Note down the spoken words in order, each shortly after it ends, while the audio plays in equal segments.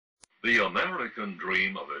The American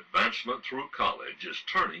dream of advancement through college is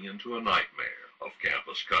turning into a nightmare of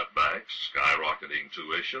campus cutbacks, skyrocketing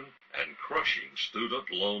tuition, and crushing student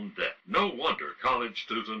loan debt. No wonder college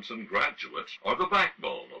students and graduates are the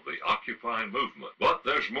backbone of the Occupy movement. But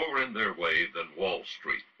there's more in their way than Wall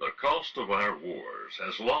Street. The cost of our wars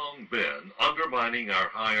has long been undermining our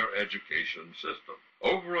higher education system.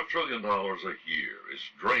 Over $1 trillion a year is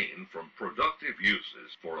drained from productive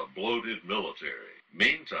uses for a bloated military.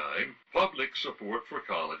 Meantime, public support for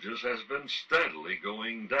colleges has been steadily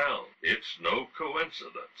going down. It's no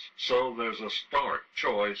coincidence. So there's a stark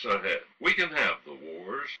choice ahead. We can have the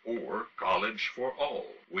wars or college for all.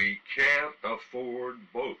 We can't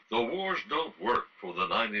afford both. The wars don't work for the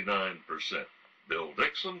 99%. Bill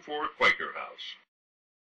Dixon for Quaker House.